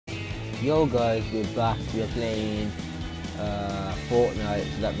Yo guys, we're back. We're playing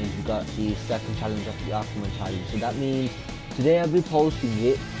Fortnite, so that means we got the second challenge of the Aquaman challenge. So that means today I'll be posting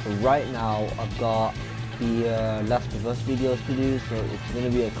it. But right now I've got the Last of Us videos to do, so it's going to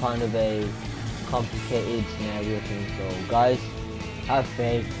be a kind of a complicated scenario thing. So guys, have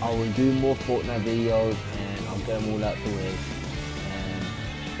faith. I will do more Fortnite videos and I'll get them all out the way.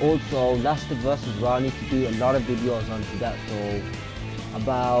 And also, Last of Us is where I need to do a lot of videos onto that. So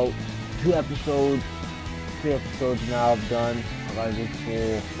about 3 episodes now I've done. I gotta do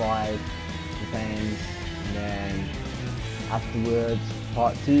 4, 5, depends, and then afterwards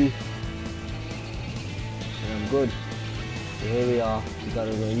part 2, and I'm good. So here we are. We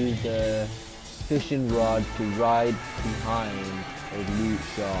gotta go use the fishing rod to ride behind a loot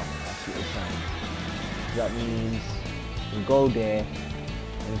shark. That's what it sounds. So that means we go there.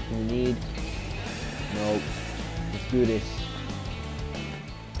 Anything we need? Nope. Let's do this.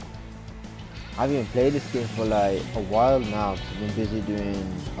 I haven't even played this game for like a while now, because I've been busy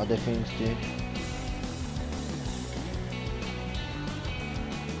doing other things too.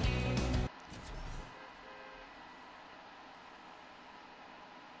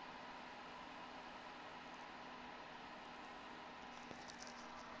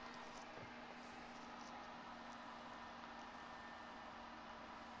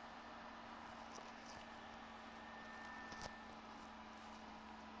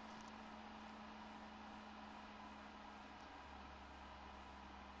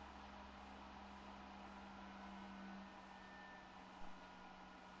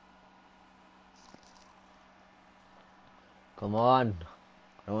 Come on,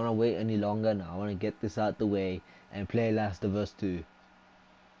 I don't want to wait any longer now. I want to get this out the way and play Last of Us 2.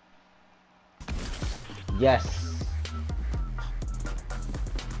 Yes!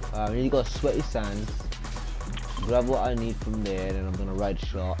 I need to go Sweaty Sands, grab what I need from there, and I'm going to ride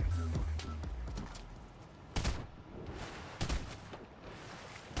shot.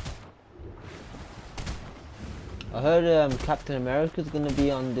 I heard Captain America's going to be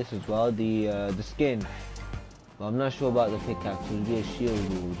on this as well, the skin. But I'm not sure about the pickaxe. Will it be a shield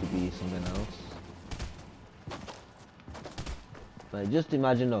or will it be something else? But just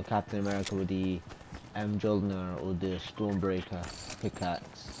imagine though, Captain America with the Mjolnir or the Stormbreaker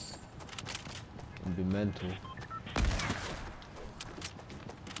pickaxe. It would be mental.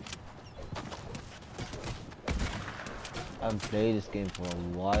 I haven't played this game for a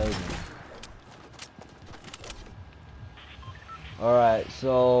while now. Alright,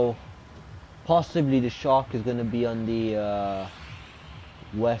 so possibly the shark is going to be on the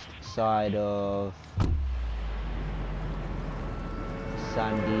west side of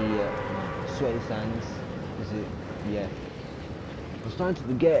Sandy, Sweaty Sands. Is it? Yeah. I'm starting to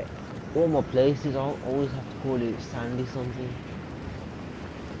forget all my places. I always have to call it Sandy something.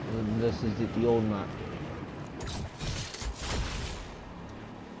 Unless is it the old map.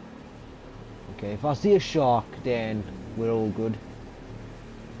 Okay, if I see a shark, then we're all good.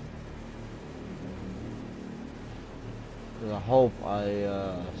 I hope I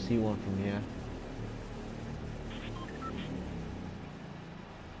see one from here.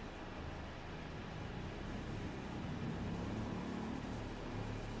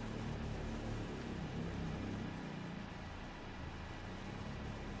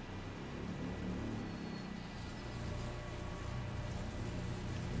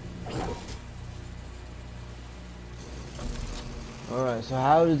 Alright, so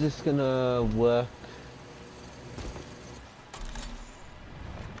how is this gonna work?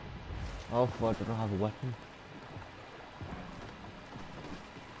 Oh fuck, I don't have a weapon.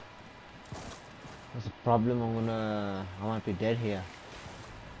 That's a problem. I might be dead here.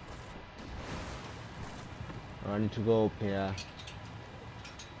 Or I need to go up here.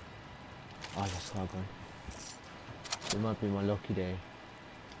 Oh, that's not good. It might be my lucky day.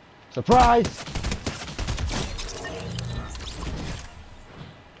 Surprise!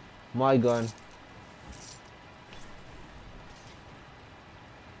 My gun.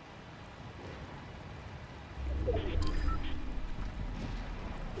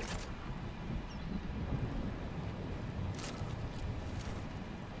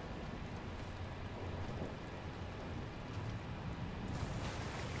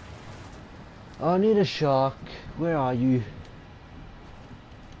 I need a shark. Where are you?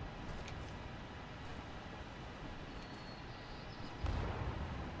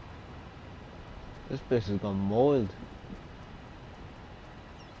 This place has gone mold.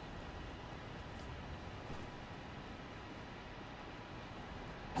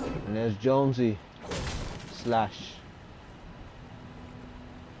 And there's Jonesy. Slash.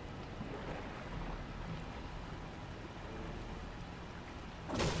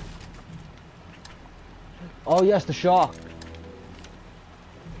 Oh yes, the shark.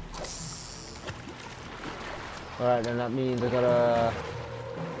 Alright, then that means I gotta...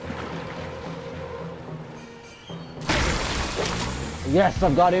 Yes,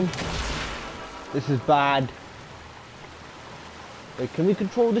 I've got him. This is bad. Wait, can we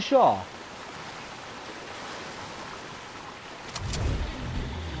control the shark?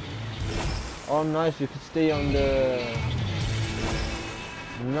 Oh nice, we can stay on the...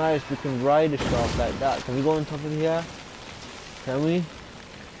 Nice, we can ride a shark like that. Can we go on top of here? Can we?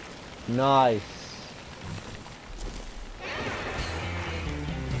 Nice.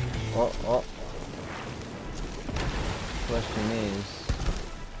 Oh. Question is,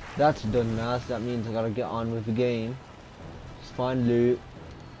 that's done now, so that means I gotta get on with the game. Just find loot.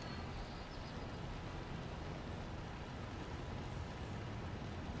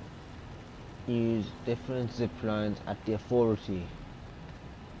 Use different zip lines at the authority.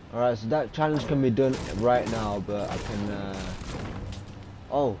 Alright, so that challenge can be done right now, but I can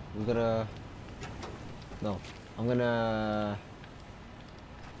oh, we gotta... No, I'm gonna...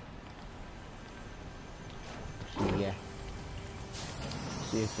 Actually, yeah.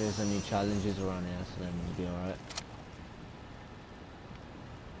 See if there's any challenges around here, so then we'll be alright.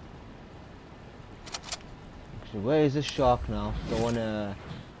 Actually, where is this shark now? So I wanna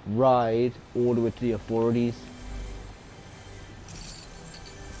ride all the way to the authorities.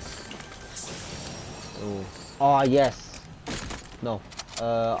 Oh, ah yes. No,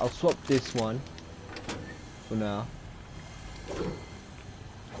 I'll swap this one for now.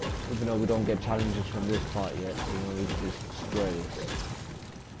 Even though we don't get challenges from this part yet, so we just sprays.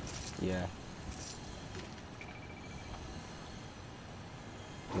 Yeah.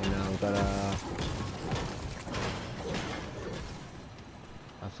 Okay, now I've gotta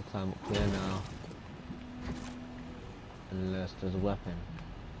have to climb up here now. Unless there's a weapon.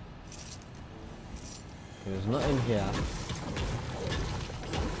 Okay, there's nothing here.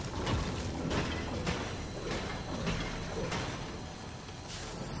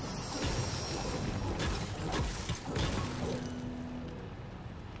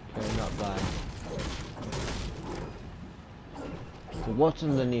 So what's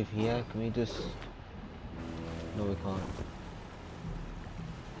underneath here? Can we just... No, we can't.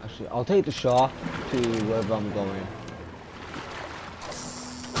 Actually, I'll take the shark to wherever I'm going.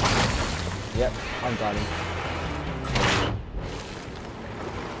 Yep, I've got him.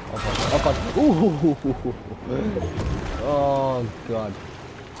 Oh god. Ooh. Oh god.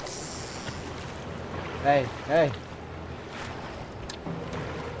 Hey.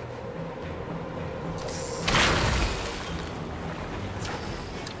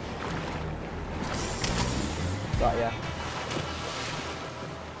 Got ya.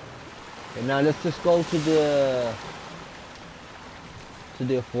 Okay, now let's just go to the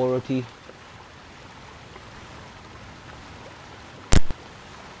authority.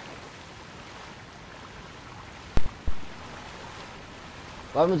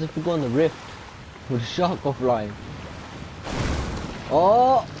 What happens if we go on the rift with the shark offline?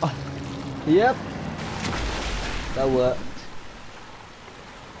 Oh, yep, that worked.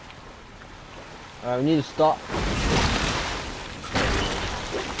 Alright, we need to stop.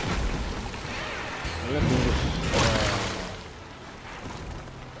 Let me just,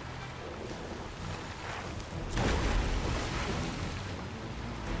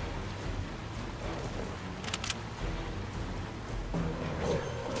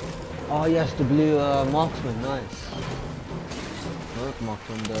 oh yes, the blue marksman, nice. Not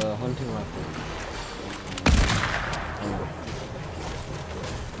marksman, the hunting rifle. Oh.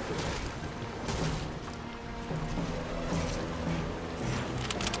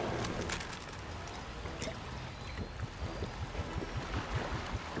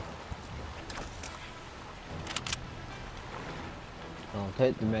 I'll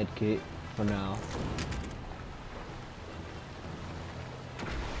take the med kit for now.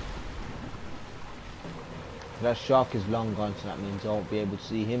 That shark is long gone, so that means I won't be able to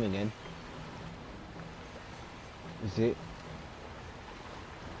see him again. Is it?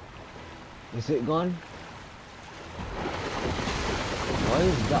 Is it gone? Why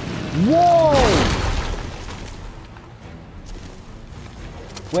is that? Whoa!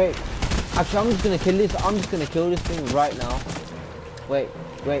 Wait. Actually, I'm just gonna kill this. I'm just gonna kill this thing right now. Wait.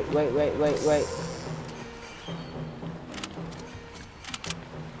 Go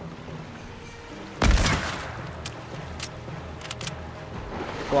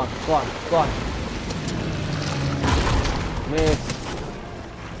on. Miss.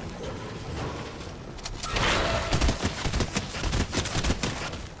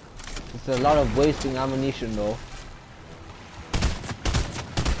 It's a lot of wasting ammunition though.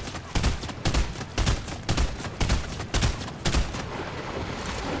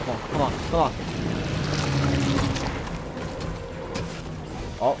 Come on, come on.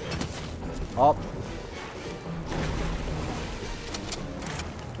 Up. Up.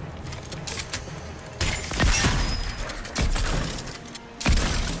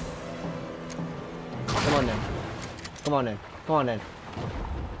 Come on then. Come on then. Come on then.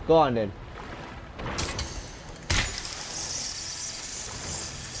 Go on then.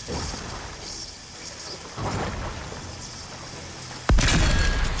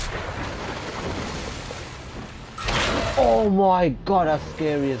 Oh my god, that's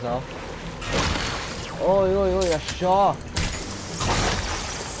scary as hell. Oi, oi, oi, a shark.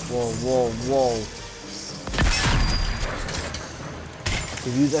 Whoa, whoa, whoa. I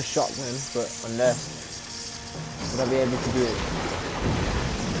could use a shotgun, but unless... would I be able to do it?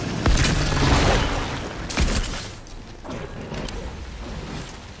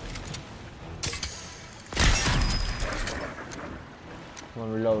 Come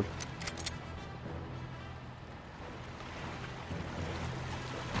on, reload.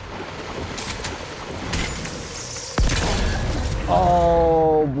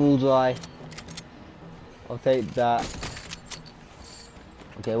 Oh, bullseye. I'll take that.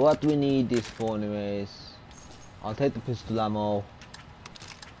 Okay, what do we need this for anyways? I'll take the pistol ammo.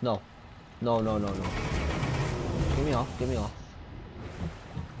 No. No, no, no, no. Get me off, get me off.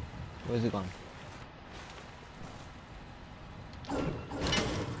 Where's it gone?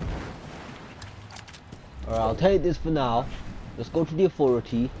 Alright, I'll take this for now. Let's go to the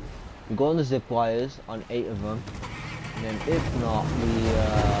authority. We go on the zip wires on 8 of them. And then if not, we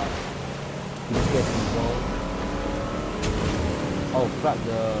just get control. Oh crap,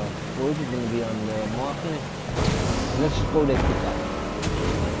 the storage is going to be on the mark, isn't it? Let's just go there quicker. Let's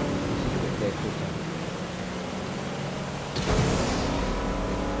just get there quicker.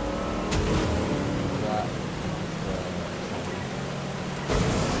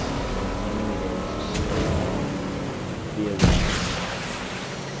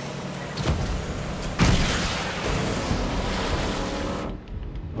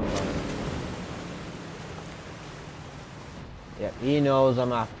 Yep, he knows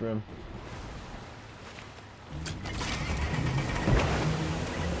I'm after him.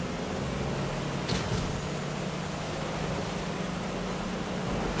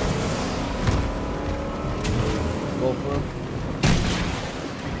 Go for him.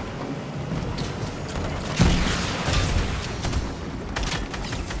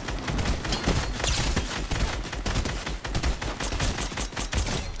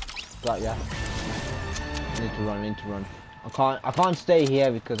 Got ya. I need to run, I need to run. I can't stay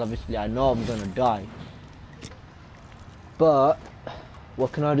here because obviously I know I'm gonna die. But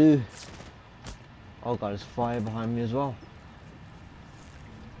what can I do? Oh god, there's fire behind me as well.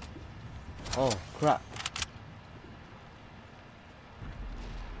 Oh crap.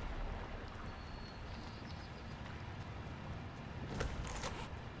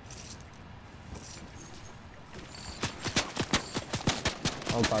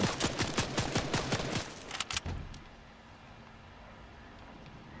 Oh god.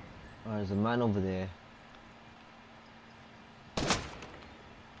 Oh, there's a man over there.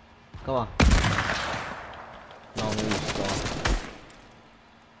 Come on. No, I'm gonna stop.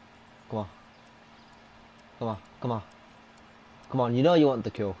 Come on. Come on, come on. Come on, you know you want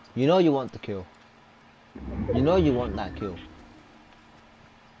the kill. You know you want the kill. You know you want that kill.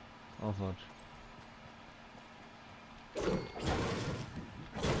 Oh fudge.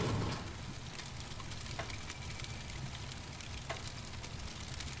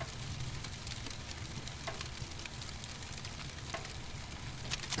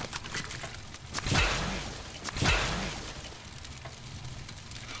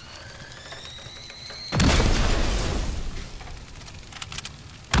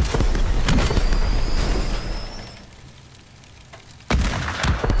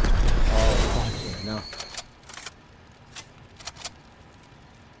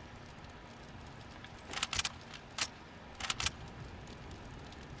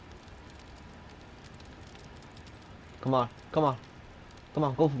 Come on, come on. Come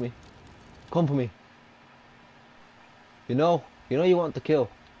on, go for me. Come for me. You know you want the kill.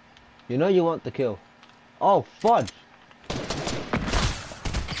 You know you want the kill. Oh, fudge.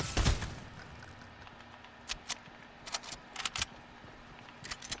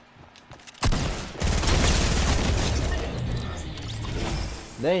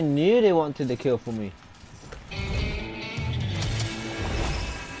 They knew they wanted the kill for me.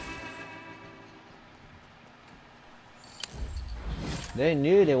 They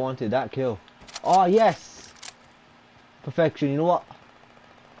knew they wanted that kill. Oh, yes! Perfection, you know what?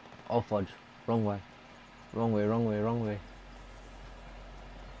 Oh, fudge. Wrong way. Wrong way, wrong way, wrong way.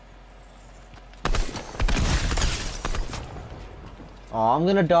 Oh, I'm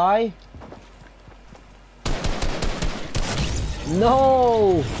gonna die.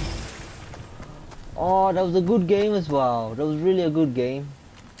 No! Oh, that was a good game as well. That was really a good game.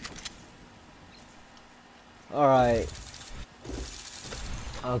 Alright.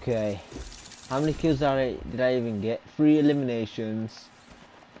 Okay. How many kills did I even get? 3 eliminations.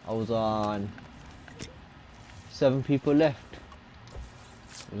 I was on 7 people left.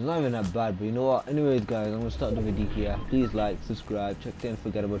 It's not even that bad, but you know what? Anyways guys, I'm gonna start the video here. Please like, subscribe, check the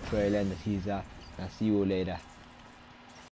unforgettable trailer and the teaser. And I'll see you all later.